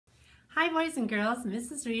Hi boys and girls,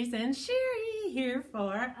 Mrs. Reeves and Sherry here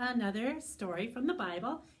for another story from the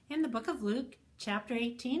Bible in the book of Luke, chapter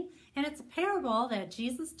 18. And it's a parable that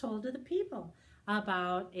Jesus told to the people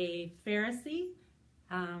about a Pharisee.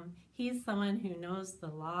 He's someone who knows the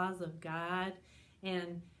laws of God,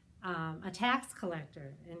 and a tax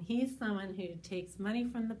collector. And he's someone who takes money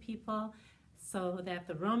from the people so that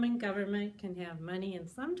the Roman government can have money, and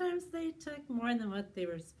sometimes they took more than what they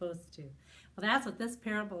were supposed to. Well, that's what this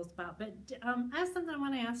parable is about. But I have something I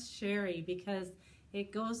want to ask Sherry, because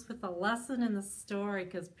it goes with the lesson in the story,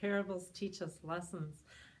 because parables teach us lessons.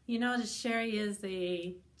 You know, Sherry is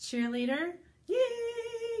a cheerleader. Yay!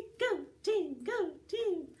 Go team! Go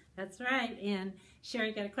team! That's right. And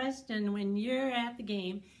Sherry, got a question. When you're at the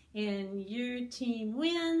game and your team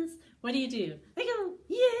wins, what do? I go,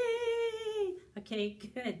 yay! Okay,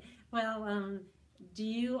 good. Well, do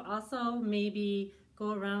you also maybe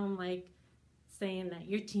go around like saying that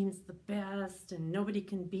your team's the best and nobody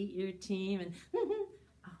can beat your team? And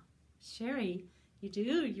oh, Sherry, you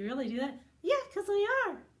do? You really do that? Yeah, because we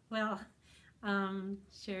are. Well,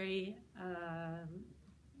 Sherry,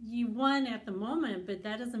 you won at the moment, but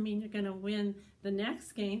that doesn't mean you're going to win the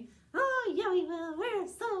next game. Oh, yeah, we will. We're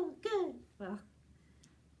so good. Well,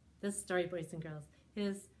 this story, boys and girls,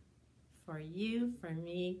 is for you, for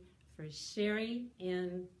me, for Sherry,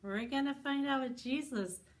 and we're going to find out what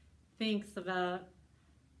Jesus thinks about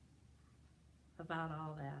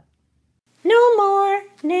all that. No more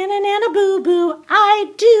nana nana boo boo.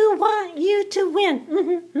 I do want you to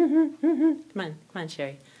win. Come on,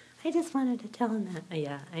 Sherry. I just wanted to tell him that.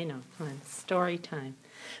 Yeah, I know. Come on, story time.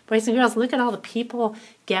 Boys and girls, look at all the people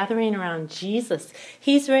gathering around Jesus.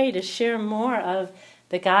 He's ready to share more of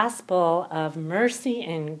the gospel of mercy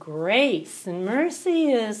and grace. And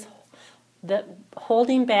mercy is the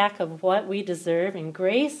holding back of what we deserve, and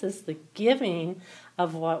grace is the giving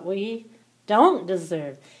of what we don't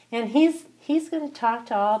deserve. And he's going to talk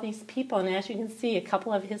to all these people, and as you can see, a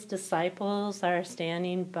couple of his disciples are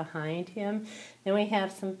standing behind him. Then we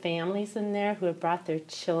have some families in there who have brought their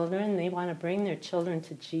children. They want to bring their children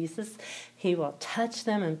to Jesus. He will touch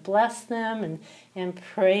them and bless them and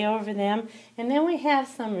pray over them. And then we have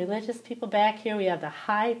some religious people back here. We have the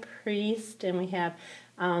high priest, and we have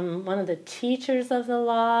one of the teachers of the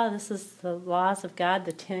law. This is the laws of God,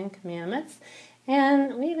 the 10 Commandments.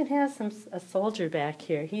 And we even have a soldier back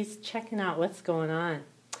here. He's checking out what's going on.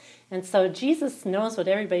 And so Jesus knows what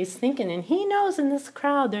everybody's thinking, and he knows in this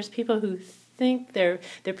crowd there's people who think they're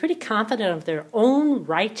pretty confident of their own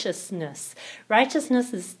righteousness.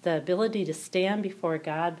 Righteousness is the ability to stand before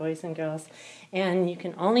God, boys and girls. And you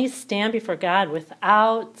can only stand before God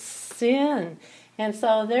without sin. And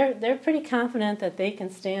so they're pretty confident that they can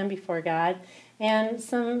stand before God. And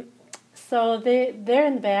so they're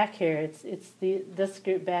in the back here. It's this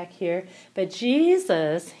group back here. But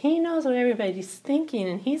Jesus, he knows what everybody's thinking,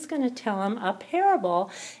 and he's going to tell them a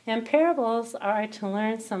parable. And parables are to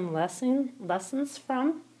learn some lessons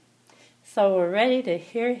from. So we're ready to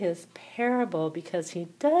hear his parable, because he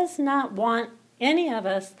does not want any of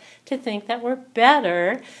us to think that we're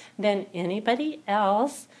better than anybody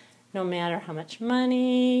else, no matter how much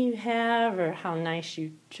money you have, or how nice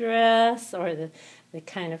you dress, or the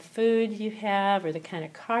kind of food you have, or the kind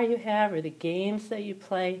of car you have, or the games that you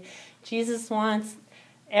play. Jesus wants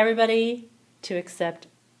everybody to accept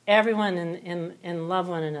everyone and love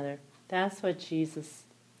one another. That's what Jesus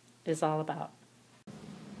is all about.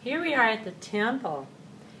 Here we are at the temple.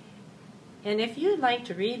 And if you'd like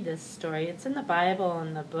to read this story, it's in the Bible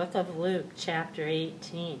in the book of Luke, chapter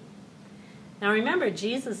 18. Now remember,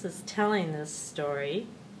 Jesus is telling this story.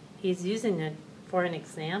 He's using it for an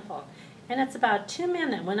example. And it's about two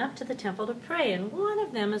men that went up to the temple to pray, and one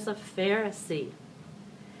of them is a Pharisee.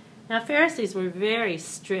 Now Pharisees were very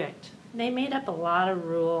strict. They made up a lot of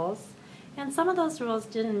rules, and some of those rules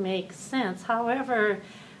didn't make sense. However,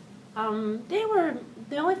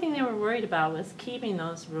 the only thing they were worried about was keeping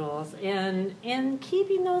those rules. And in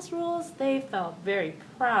keeping those rules, they felt very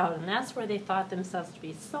proud, and that's where they thought themselves to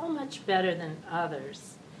be so much better than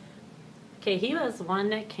others. Okay, he was one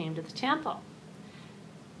that came to the temple.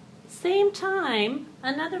 Same time,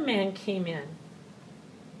 another man came in,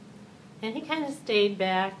 and he kind of stayed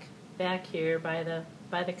back here by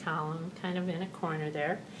the column, kind of in a corner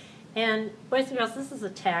there. And boys and girls, this is a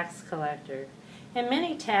tax collector. And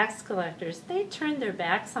many tax collectors, they turned their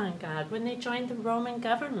backs on God when they joined the Roman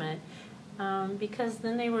government, because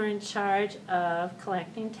then they were in charge of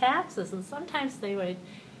collecting taxes, and sometimes they would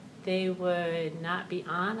not be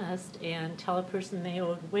honest and tell a person they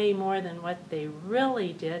owed way more than what they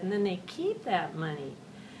really did, and then they keep that money.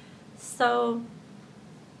 So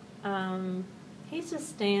He's just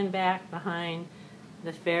staying back behind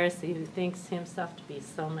the Pharisee who thinks himself to be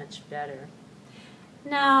so much better.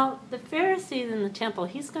 Now, the Pharisee in the temple,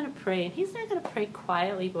 he's going to pray, and he's not going to pray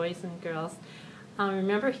quietly, boys and girls.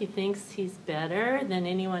 Remember, he thinks he's better than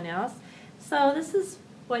anyone else. So this is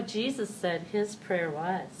what Jesus said his prayer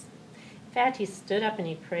was. In fact, he stood up and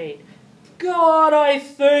he prayed, God, I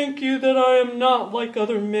thank you that I am not like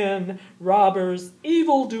other men, robbers,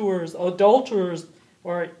 evildoers, adulterers,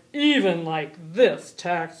 or even like this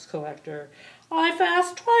tax collector. I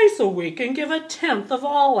fast twice a week and give 1/10 of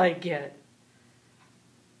all I get.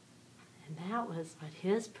 And that was what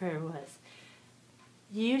his prayer was.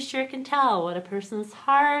 You sure can tell what a person's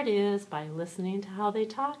heart is by listening to how they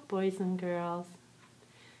talk, boys and girls.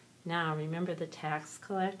 Now, remember the tax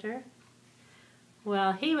collector?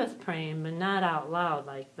 Well, he was praying, but not out loud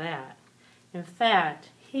like that. In fact,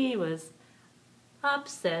 he was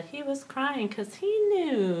upset. He was crying because he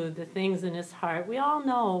knew the things in his heart. We all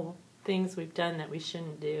know things we've done that we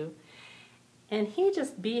shouldn't do. And he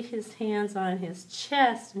just beat his hands on his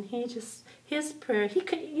chest, and his prayer, he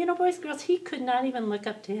could, boys and girls, he could not even look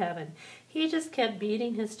up to heaven. He just kept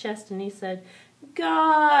beating his chest, and he said,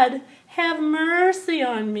 God, have mercy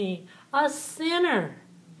on me, a sinner.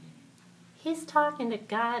 He's talking to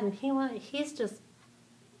God, and he's just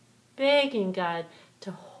begging God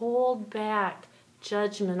to hold back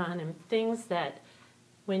judgment on him, things that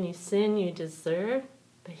when you sin you deserve,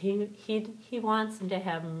 but he wants him to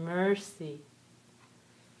have mercy.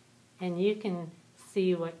 And you can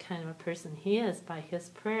see what kind of a person he is by his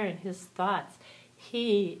prayer and his thoughts.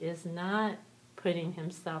 He is not putting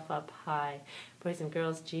himself up high. Boys and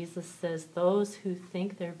girls, Jesus says those who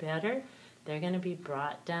think they're better, they're going to be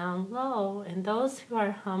brought down low. And those who are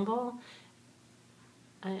humble,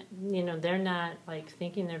 they're not like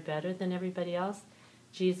thinking they're better than everybody else.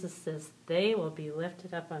 Jesus says they will be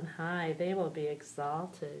lifted up on high. They will be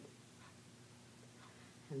exalted.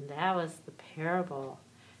 And that was the parable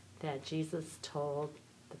that Jesus told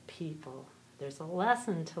the people. There's a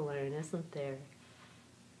lesson to learn, isn't there?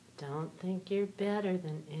 Don't think you're better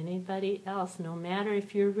than anybody else. No matter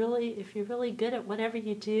if you're really good at whatever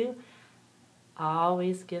you do,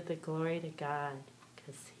 always give the glory to God,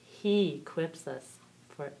 because He equips us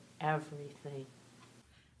for everything.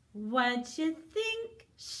 What'd you think,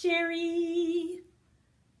 Sherry?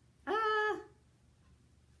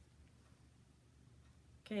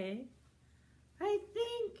 Okay. I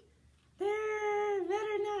think there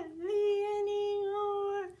better not be any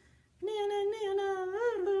more nana.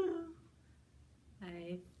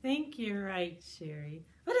 I think you're right, Sherry.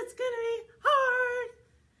 But it's gonna be hard.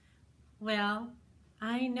 Well,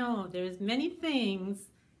 I know there's many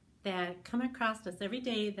things that come across us every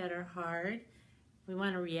day that are hard. We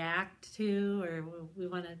want to react to, or we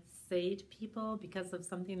want to say to people because of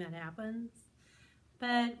something that happens.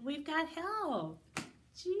 But we've got help.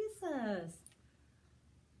 Jesus.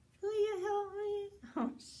 Will you help me?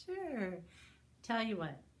 Oh, sure. Tell you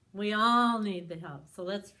what, we all need the help. So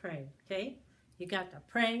let's pray, okay? You got to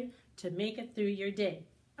pray to make it through your day.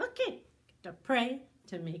 Okay. To pray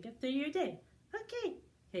to make it through your day. Okay.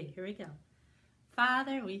 Hey, here we go.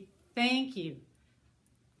 Father, we thank you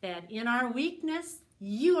that in our weakness,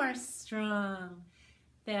 you are strong.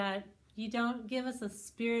 That you don't give us a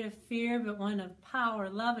spirit of fear, but one of power,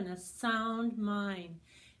 love, and a sound mind.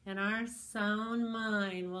 And our sound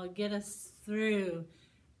mind will get us through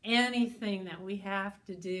anything that we have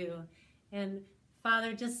to do. And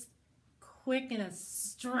Father, just quicken us,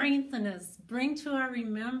 strengthen us, bring to our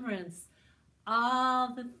remembrance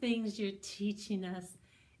all the things you're teaching us,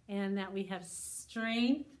 and that we have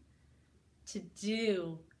strength to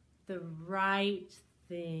do the right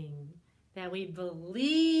thing, that we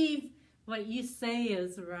believe what you say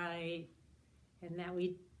is right, and that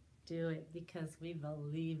we do it because we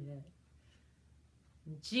believe it.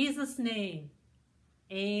 In Jesus' name,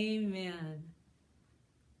 amen.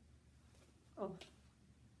 Oh,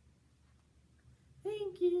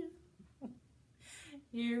 thank you.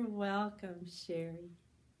 You're welcome, Sherry,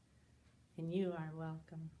 and you are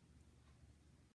welcome.